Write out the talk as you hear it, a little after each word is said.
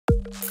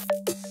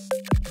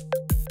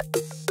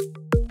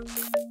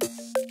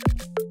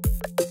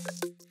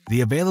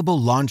The available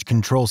launch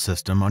control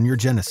system on your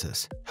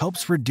Genesis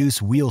helps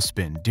reduce wheel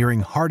spin during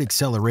hard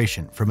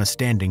acceleration from a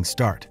standing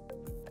start.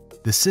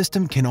 The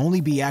system can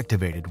only be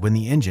activated when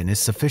the engine is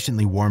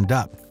sufficiently warmed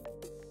up.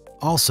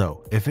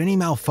 Also, if any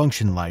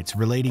malfunction lights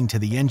relating to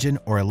the engine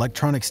or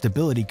electronic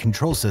stability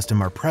control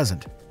system are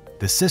present,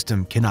 the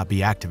system cannot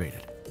be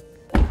activated.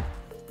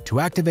 To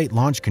activate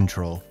launch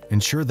control,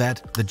 ensure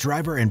that the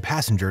driver and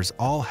passengers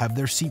all have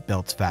their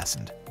seatbelts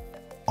fastened.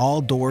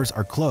 All doors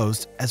are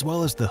closed, as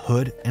well as the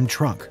hood and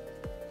trunk.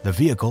 The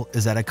vehicle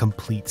is at a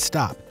complete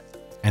stop,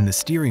 and the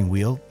steering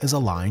wheel is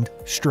aligned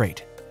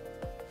straight.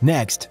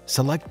 Next,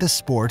 select the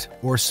Sport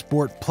or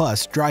Sport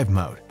Plus drive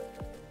mode.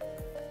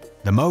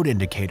 The mode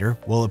indicator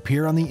will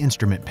appear on the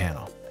instrument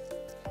panel.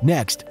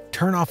 Next,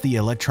 turn off the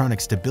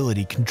electronic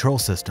stability control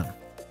system.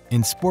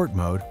 In Sport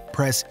mode,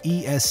 press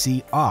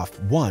ESC off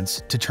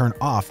once to turn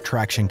off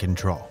traction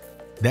control.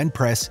 Then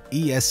press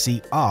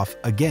ESC off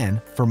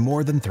again for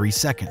more than 3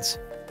 seconds.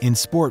 In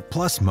Sport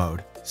Plus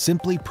mode,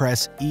 simply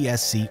press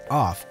ESC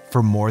off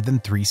for more than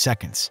 3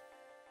 seconds.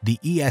 The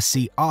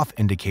ESC off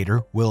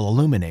indicator will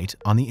illuminate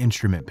on the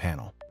instrument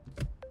panel.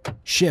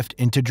 Shift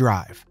into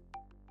drive.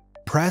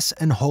 Press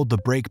and hold the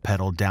brake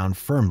pedal down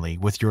firmly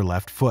with your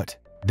left foot.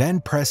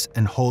 Then press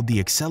and hold the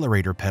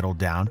accelerator pedal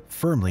down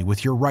firmly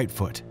with your right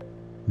foot.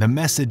 The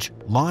message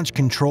 "Launch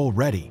Control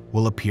Ready"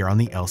 will appear on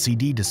the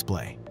LCD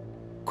display.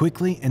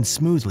 Quickly and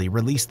smoothly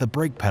release the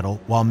brake pedal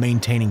while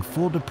maintaining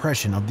full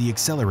depression of the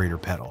accelerator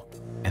pedal,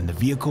 and the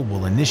vehicle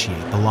will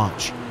initiate the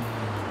launch.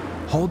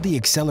 Hold the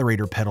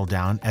accelerator pedal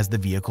down as the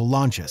vehicle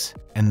launches,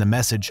 and the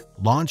message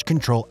 "Launch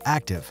Control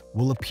Active"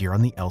 will appear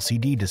on the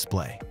LCD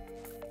display.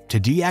 To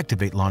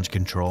deactivate launch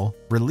control,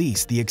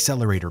 release the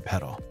accelerator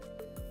pedal.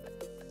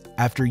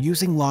 After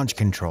using launch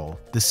control,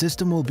 the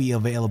system will be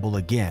available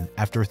again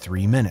after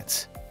 3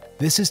 minutes.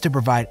 This is to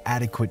provide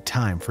adequate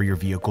time for your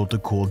vehicle to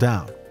cool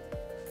down.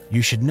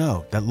 You should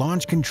know that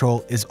launch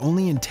control is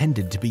only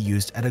intended to be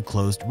used at a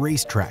closed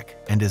racetrack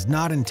and is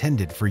not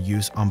intended for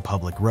use on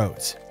public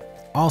roads.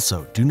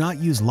 Also, do not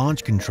use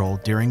launch control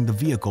during the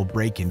vehicle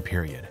break-in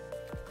period.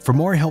 For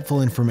more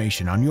helpful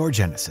information on your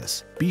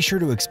Genesis, be sure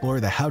to explore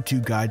the how-to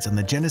guides on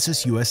the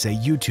Genesis USA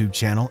YouTube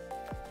channel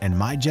and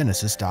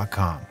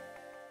mygenesis.com.